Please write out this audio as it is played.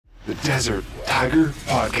The Desert Tiger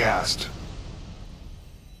Podcast.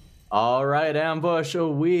 All right, Ambush,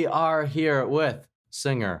 we are here with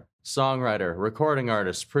singer, songwriter, recording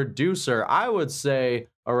artist, producer, I would say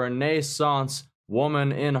a Renaissance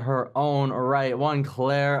woman in her own right, one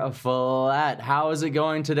Clare Follett. How is it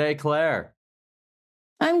going today, Clare?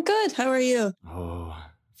 I'm good. How are you? Oh,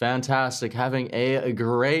 fantastic. Having a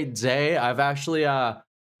great day. I've actually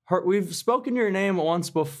we've spoken your name once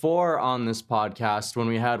before on this podcast when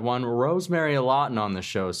we had one Rosemary Lawton on the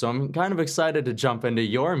show, so I'm kind of excited to jump into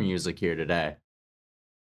your music here today.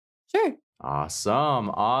 Sure. Awesome.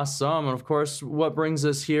 And of course, what brings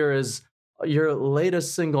us here is your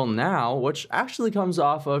latest single now, which actually comes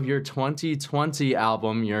off of your 2020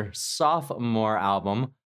 album, your sophomore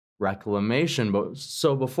album, Reclamation. But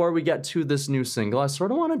so before we get to this new single, I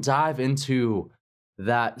sort of want to dive into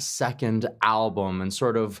that second album and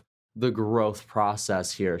sort of the growth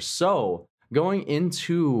process here. So going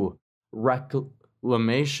into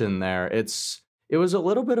Reclamation there, it was a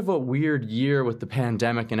little bit of a weird year with the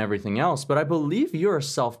pandemic and everything else, but I believe you're a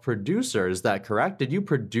self-producer. Is that correct? Did you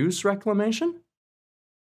produce Reclamation?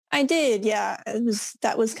 I did, yeah.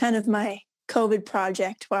 That was kind of my COVID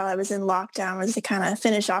project while I was in lockdown, was to kind of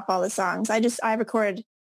finish off all the songs. I recorded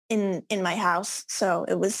in my house, so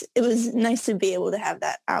it was nice to be able to have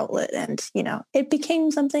that outlet, and it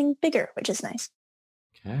became something bigger, which is nice.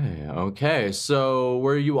 Okay. So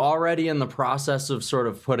were you already in the process of sort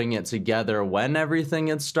of putting it together when everything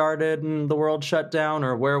had started and the world shut down,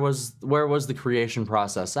 or where was the creation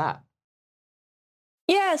process at?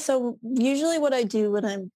 Yeah, so usually what I do when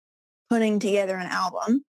I'm putting together an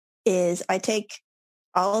album is I take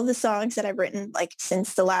all of the songs that I've written, like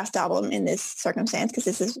since the last album in this circumstance, because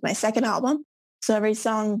this is my second album. So every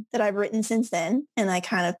song that I've written since then, and I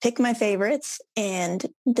kind of pick my favorites, and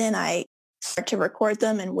then I start to record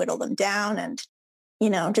them and whittle them down and,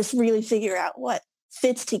 just really figure out what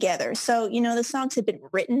fits together. So, the songs had been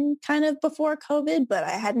written kind of before COVID, but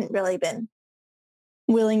I hadn't really been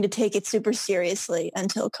willing to take it super seriously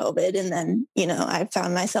until COVID. And then, I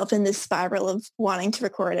found myself in this spiral of wanting to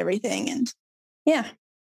record everything. And yeah.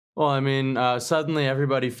 Well, I mean, suddenly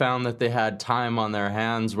everybody found that they had time on their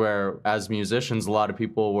hands, where as musicians, a lot of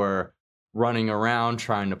people were running around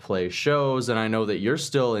trying to play shows. And I know that you're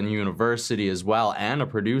still in university as well and a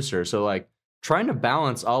producer. So like trying to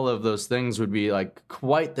balance all of those things would be like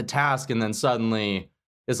quite the task. And then suddenly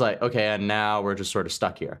it's like, okay, and now we're just sort of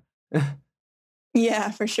stuck here.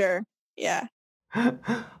 Yeah, for sure. Yeah.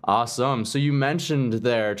 Awesome. So you mentioned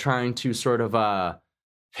there trying to sort of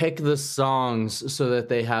pick the songs so that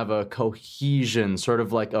they have a cohesion, sort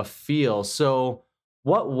of like a feel. So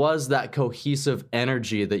what was that cohesive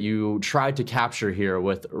energy that you tried to capture here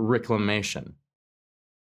with Reclamation?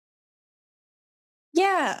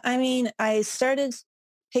 Yeah, I mean, I started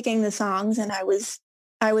picking the songs, and I was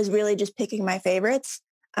really just picking my favorites.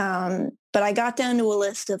 But I got down to a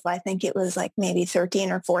list of, I think it was like maybe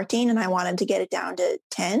 13 or 14, and I wanted to get it down to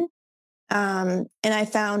 10. And I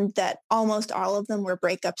found that almost all of them were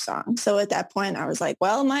breakup songs. So at that point I was like,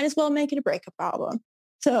 well, might as well make it a breakup album.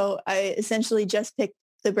 So I essentially just picked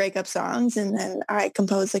the breakup songs, and then I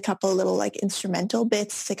composed a couple little like instrumental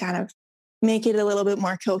bits to kind of make it a little bit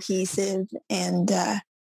more cohesive and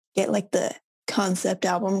get like the concept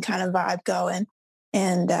album kind of vibe going.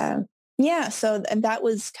 And yeah, so that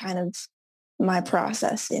was kind of my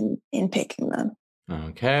process in picking them.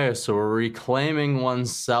 Okay, so we're reclaiming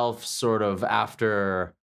oneself sort of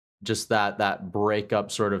after just that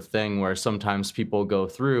breakup sort of thing, where sometimes people go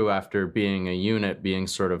through after being a unit, being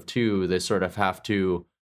sort of two, they sort of have to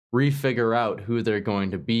refigure out who they're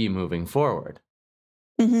going to be moving forward.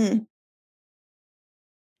 Mm-hmm.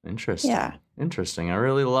 Interesting. Yeah. Interesting. I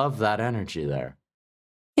really love that energy there.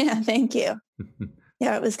 Yeah, thank you.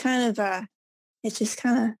 Yeah, it was kind of, it just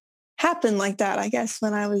kind of happened like that, I guess,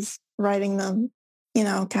 when I was writing them,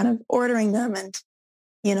 kind of ordering them. And,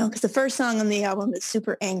 because the first song on the album is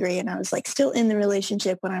super angry, and I was like still in the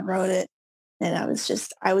relationship when I wrote it. And I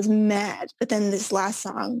was mad. But then this last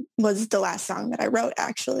song was the last song that I wrote,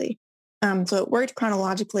 actually. So it worked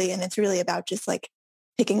chronologically, and it's really about just like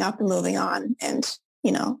picking up and moving on and,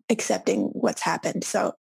 accepting what's happened.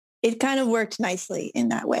 So it kind of worked nicely in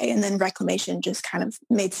that way. And then Reclamation just kind of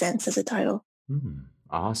made sense as a title.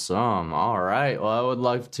 Awesome. All right. Well, I would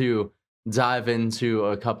love to dive into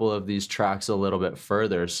a couple of these tracks a little bit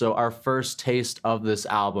further. So our first taste of this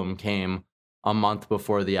album came a month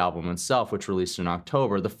before the album itself, which released in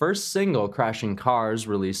October. The first single, Crashing Cars,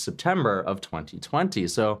 released September of 2020.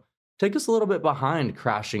 So take us a little bit behind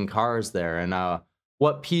Crashing Cars there, and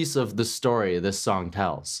what piece of the story this song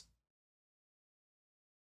tells.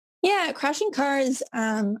 Yeah, Crashing Cars,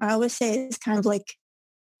 I always say is kind of like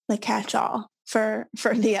catch-all for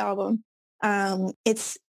the album.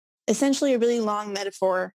 It's essentially a really long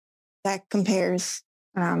metaphor that compares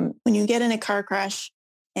when you get in a car crash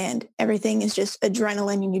and everything is just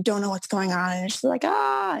adrenaline and you don't know what's going on and it's just like,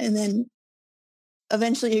 and then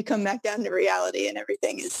eventually you come back down to reality and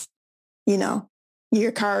everything is, you know,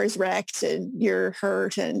 your car is wrecked and you're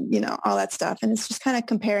hurt and, all that stuff. And it's just kind of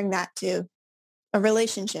comparing that to a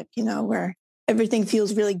relationship, where everything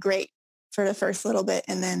feels really great for the first little bit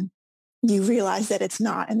and then you realize that it's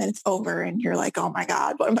not and then it's over and you're like, oh my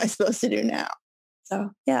God, what am I supposed to do now?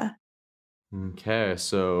 So, yeah. Okay,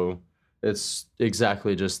 so it's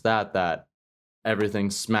exactly just that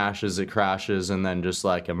everything smashes, it crashes, and then just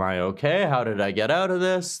like, am I okay? How did I get out of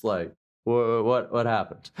this? Like, what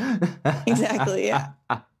happened? Exactly, yeah.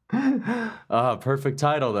 Perfect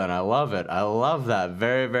title then. I love it. I love that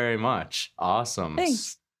very, very much. Awesome.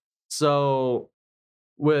 Thanks. So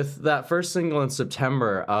with that first single in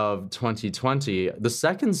September of 2020, the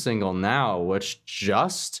second single now, which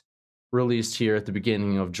just released here at the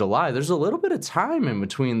beginning of July, there's a little bit of time in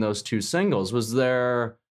between those two singles. Was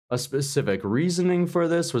there a specific reasoning for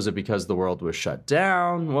this? Was it because the world was shut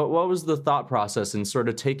down? What was the thought process in sort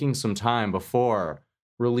of taking some time before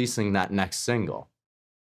releasing that next single?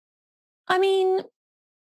 I mean,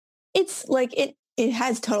 it's like it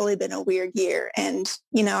has totally been a weird year. And,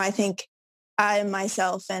 I think I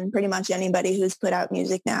myself and pretty much anybody who's put out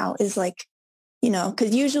music now is like,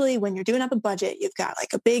 because usually when you're doing up a budget, you've got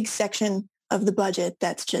like a big section of the budget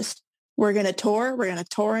that's just, we're going to tour and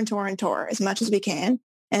tour and tour as much as we can.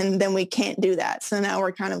 And then we can't do that. So now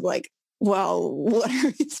we're kind of like, well, what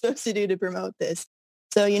are we supposed to do to promote this?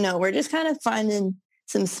 So, we're just kind of finding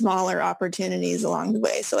some smaller opportunities along the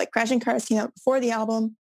way. So like Crashing Cars came out before the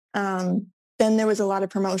album. Then there was a lot of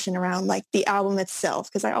promotion around like the album itself,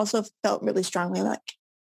 because I also felt really strongly like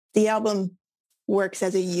the album works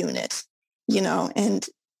as a unit, and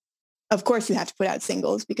of course you have to put out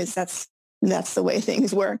singles because that's the way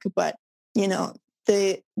things work. But,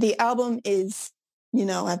 the album is, a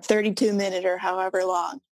 32-minute or however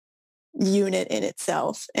long unit in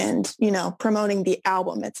itself. And, promoting the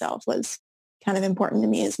album itself was kind of important to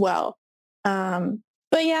me as well.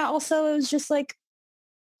 But yeah, also it was just like,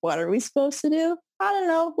 what are we supposed to do? I don't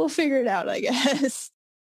know. We'll figure it out, I guess.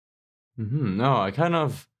 No, I kind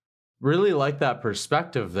of really like that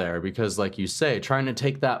perspective there because like you say, trying to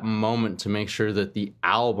take that moment to make sure that the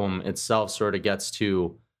album itself sort of gets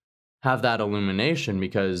to have that illumination,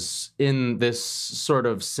 because in this sort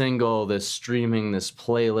of single, this streaming, this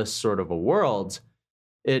playlist sort of a world,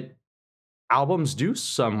 albums do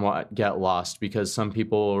somewhat get lost because some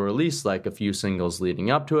people will release like a few singles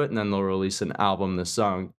leading up to it and then they'll release an album, the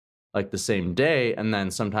song, like the same day. And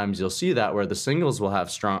then sometimes you'll see that where the singles will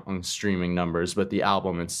have strong streaming numbers, but the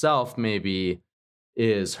album itself maybe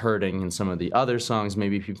is hurting in some of the other songs.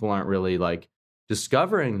 Maybe people aren't really like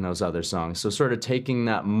discovering those other songs. So sort of taking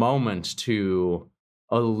that moment to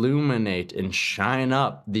illuminate and shine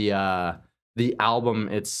up the album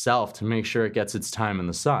itself to make sure it gets its time in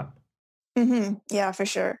the sun. Mm-hmm. Yeah, for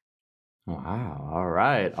sure. Wow.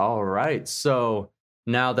 All right. So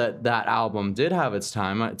now that album did have its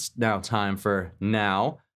time, it's now time for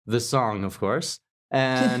Now, the song, of course.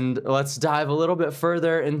 And let's dive a little bit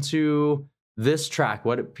further into this track,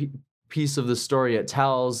 what piece of the story it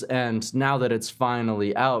tells. And now that it's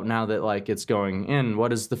finally out, now that like it's going in,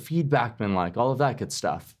 what has the feedback been like? All of that good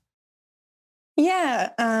stuff.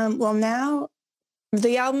 Yeah. Well, Now,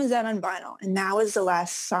 the album is out on vinyl, and Now is the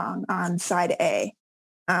last song on side A.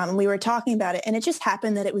 We were talking about it, and it just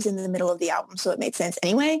happened that it was in the middle of the album, so it made sense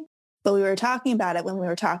anyway. But we were talking about it when we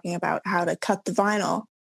were talking about how to cut the vinyl,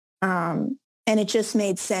 and it just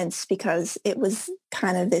made sense because it was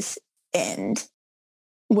kind of this end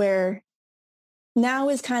where Now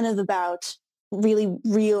is kind of about really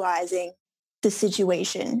realizing the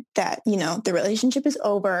situation that, the relationship is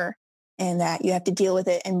over and that you have to deal with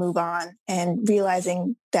it and move on, and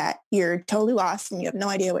realizing that you're totally lost and you have no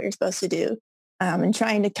idea what you're supposed to do, and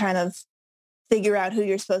trying to kind of figure out who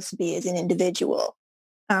you're supposed to be as an individual.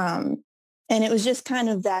 And it was just kind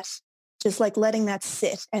of that, just like letting that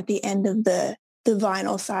sit at the end of the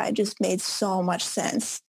vinyl side just made so much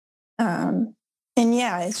sense. And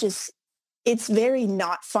yeah, it's very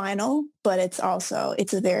not final, but I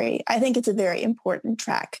think it's a very important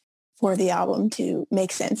track for the album to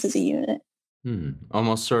make sense as a unit.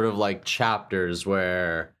 Almost sort of like chapters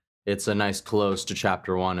where it's a nice close to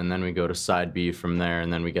chapter one, and then we go to side B from there,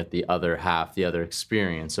 and then we get the other half, the other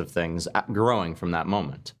experience of things growing from that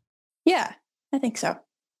moment. Yeah, I think so.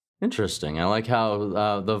 Interesting. I like how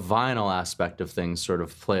the vinyl aspect of things sort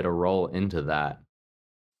of played a role into that.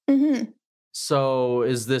 Hmm. So,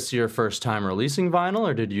 is this your first time releasing vinyl,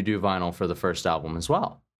 or did you do vinyl for the first album as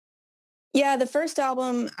well? Yeah, the first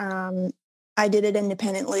album, I did it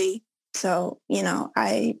independently. So,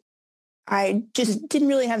 I just didn't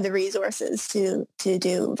really have the resources to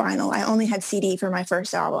do vinyl. I only had CD for my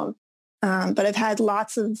first album. But I've had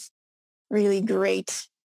lots of really great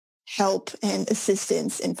help and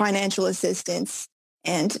assistance and financial assistance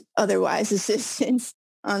and otherwise assistance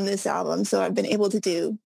on this album. So I've been able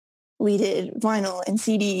to we did vinyl and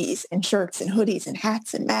CDs and shirts and hoodies and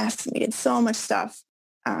hats and masks. And we did so much stuff.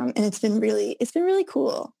 And it's been really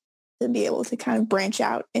cool to be able to kind of branch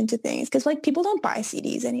out into things. Cause like people don't buy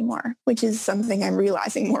CDs anymore, which is something I'm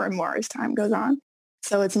realizing more and more as time goes on.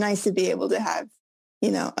 So it's nice to be able to have,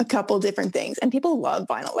 a couple different things, and people love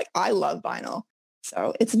vinyl. Like I love vinyl.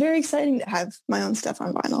 So it's very exciting to have my own stuff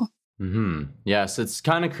on vinyl. Yes, it's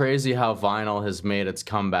kind of crazy how vinyl has made its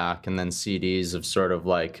comeback, and then CDs have sort of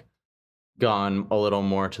like gone a little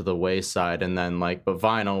more to the wayside, and then but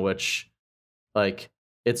vinyl, which like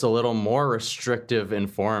it's a little more restrictive in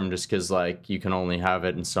form just because like you can only have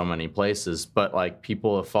it in so many places, but like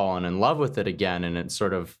people have fallen in love with it again, and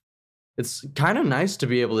it's kind of nice to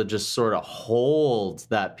be able to just sort of hold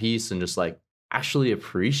that piece and just like actually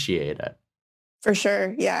appreciate it. For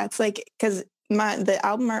sure. Yeah. It's like, because the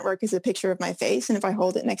album artwork is a picture of my face. And if I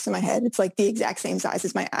hold it next to my head, it's like the exact same size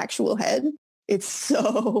as my actual head. It's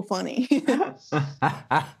so funny.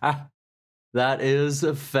 That is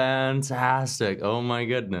fantastic. Oh my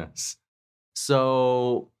goodness.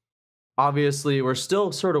 So obviously we're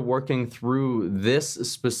still sort of working through this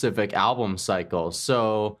specific album cycle.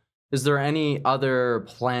 So is there any other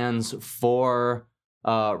plans for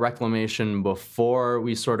Reclamation before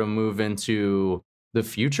we sort of move into the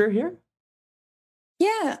future here?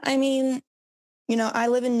 Yeah. I mean, I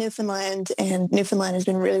live in Newfoundland, and Newfoundland has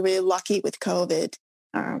been really, really lucky with COVID.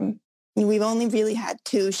 We've only really had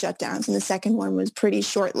two shutdowns, and the second one was pretty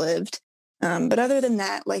short-lived. But other than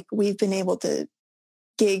that, like we've been able to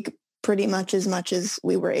gig pretty much as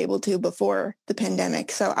we were able to before the pandemic.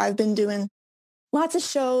 So I've been doing lots of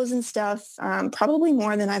shows and stuff, probably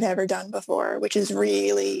more than I've ever done before, which is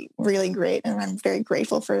really, really great. And I'm very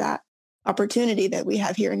grateful for that opportunity that we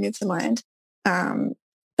have here in Newfoundland.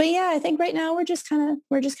 But yeah, I think right now we're just kind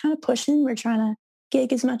of pushing. We're trying to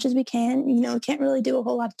gig as much as we can. We can't really do a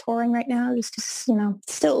whole lot of touring right now, just because,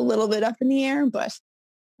 it's still a little bit up in the air. But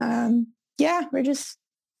yeah, we're just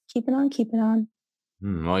keeping on, keeping on.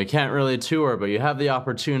 Well, you can't really tour, but you have the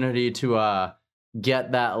opportunity to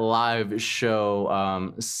get that live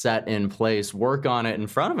show set in place, work on it in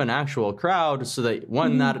front of an actual crowd so that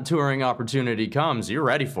when that touring opportunity comes, you're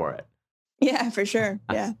ready for it. Yeah, for sure.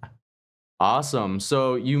 Yeah. Awesome.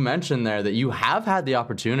 So you mentioned there that you have had the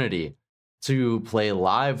opportunity to play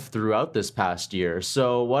live throughout this past year.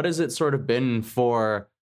 So what has it sort of been for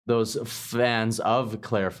those fans of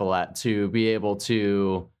Clare Follett to be able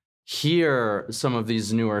to hear some of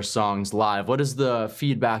these newer songs live? What has the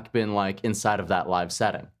feedback been like inside of that live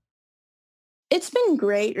setting? It's been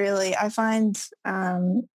great, really. I find,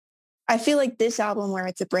 I feel like this album, where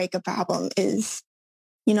it's a breakup album, is,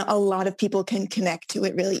 a lot of people can connect to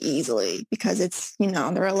it really easily because it's,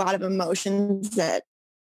 there are a lot of emotions that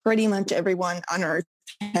pretty much everyone on earth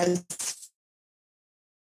has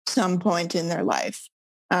some point in their life.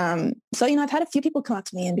 So, I've had a few people come up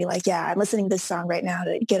to me and be like, yeah, I'm listening to this song right now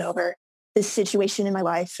to get over this situation in my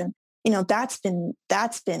life. And,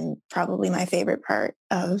 that's been probably my favorite part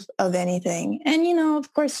of anything. And,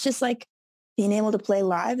 of course, just like being able to play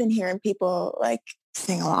live and hearing people like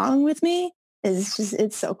sing along with me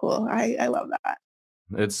it's so cool. I love that.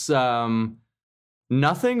 It's,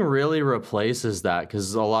 nothing really replaces that,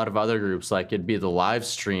 because a lot of other groups, like it'd be the live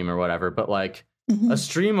stream or whatever, but like a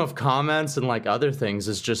stream of comments and like other things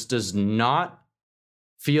does not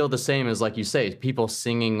feel the same as, like you say, people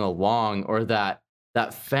singing along, or that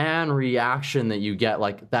fan reaction that you get,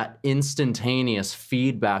 like that instantaneous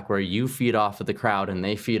feedback where you feed off of the crowd and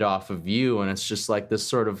they feed off of you. And it's just like this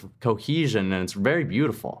sort of cohesion, and it's very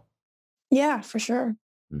beautiful. Yeah, for sure.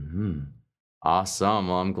 Awesome.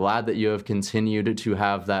 Well, I'm glad that you have continued to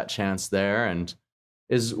have that chance there. And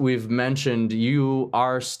as we've mentioned, you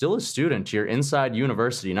are still a student. You're inside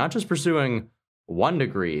university, not just pursuing one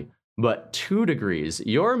degree, but 2 degrees.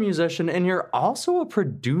 You're a musician and you're also a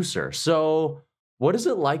producer. So what is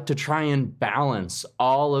it like to try and balance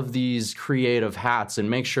all of these creative hats and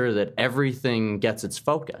make sure that everything gets its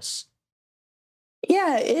focus?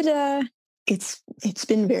 Yeah, it's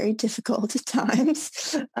been very difficult at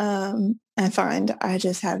times. I find I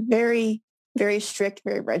just have very, very strict,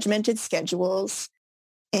 very regimented schedules.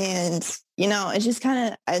 And, it's just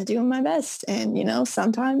kind of, I'm doing my best. And,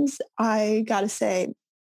 sometimes I got to say,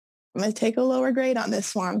 I'm going to take a lower grade on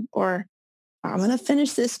this one, or I'm going to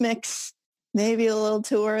finish this mix maybe a little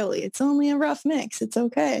too early. It's only a rough mix. It's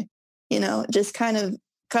okay. Just kind of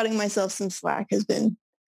cutting myself some slack has been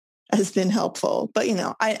helpful. But,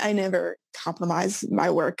 I never compromise my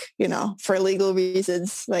work, for legal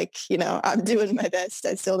reasons. Like, I'm doing my best.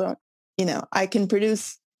 I still don't, I can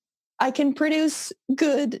produce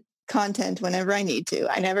good content whenever I need to.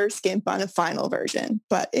 I never skimp on a final version.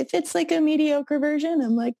 But if it's like a mediocre version,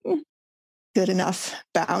 I'm like, good enough,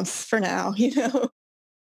 bounce for now,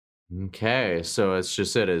 Okay, so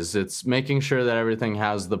it's making sure that everything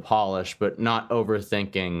has the polish, but not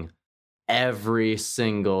overthinking every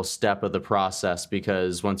single step of the process,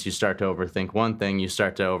 because once you start to overthink one thing, you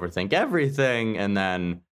start to overthink everything, and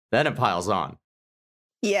then it piles on.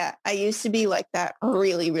 Yeah, I used to be like that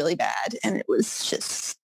really, really bad. And it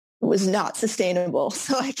was not sustainable.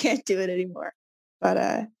 So I can't do it anymore.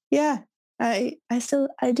 But yeah, I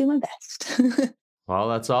do my best. Well,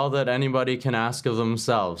 that's all that anybody can ask of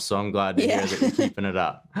themselves, so I'm glad to hear Yeah. that you're keeping it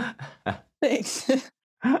up. Thanks.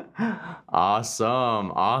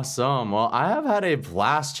 Awesome, awesome. Well, I have had a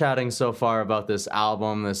blast chatting so far about this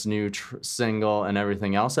album, this new single, and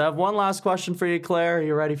everything else. I have one last question for you, Claire. Are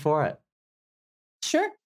you ready for it? Sure.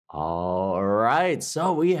 All right.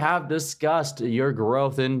 So we have discussed your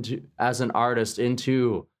growth as an artist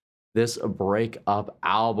into this breakup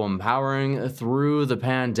album, powering through the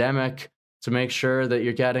pandemic to make sure that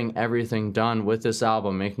you're getting everything done with this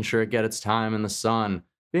album, making sure it gets its time in the sun,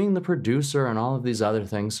 being the producer and all of these other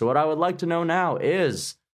things. So what I would like to know now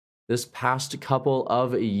is this past couple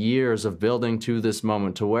of years of building to this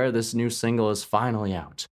moment, to where this new single is finally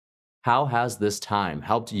out. How has this time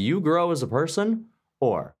helped you grow as a person,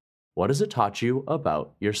 or what has it taught you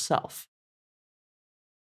about yourself?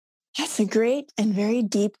 That's a great and very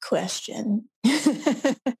deep question.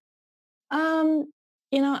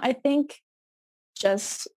 I think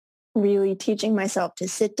just really teaching myself to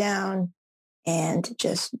sit down and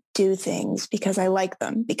just do things because I like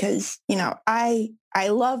them. Because, I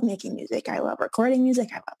love making music. I love recording music.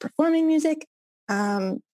 I love performing music.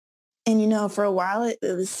 And for a while it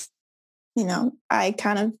was, I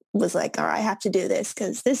kind of was like, oh, I have to do this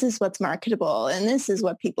because this is what's marketable and this is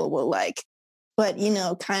what people will like. But,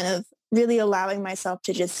 kind of really allowing myself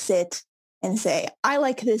to just sit and say, I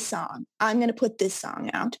like this song. I'm going to put this song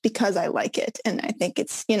out because I like it. And I think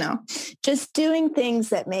it's, just doing things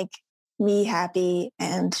that make me happy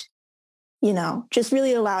and, just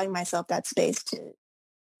really allowing myself that space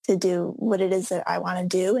to do what it is that I want to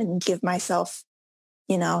do and give myself,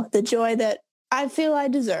 the joy that I feel I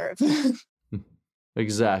deserve.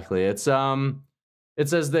 Exactly. It's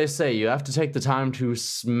as they say, you have to take the time to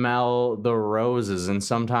smell the roses. And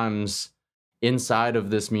sometimes inside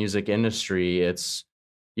of this music industry,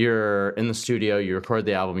 you're in the studio, you record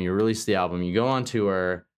the album, you release the album, you go on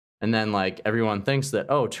tour, and then like everyone thinks that,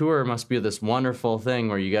 oh, tour must be this wonderful thing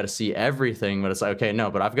where you got to see everything. But it's like, okay,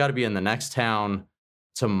 no, but I've got to be in the next town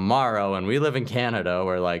tomorrow. And we live in Canada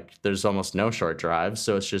where like there's almost no short drives.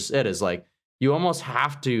 So it is like you almost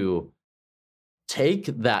have to take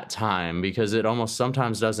that time because it almost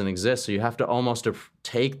sometimes doesn't exist. So you have to almost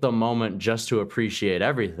take the moment just to appreciate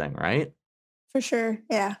everything, right? For sure.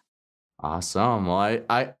 Yeah. Awesome. Well,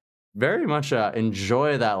 I very much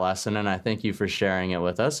enjoy that lesson, and I thank you for sharing it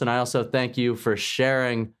with us. And I also thank you for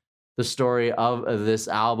sharing the story of this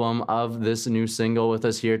album, of this new single with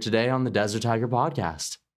us here today on the Desert Tiger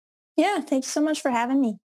podcast. Yeah. Thanks so much for having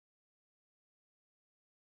me.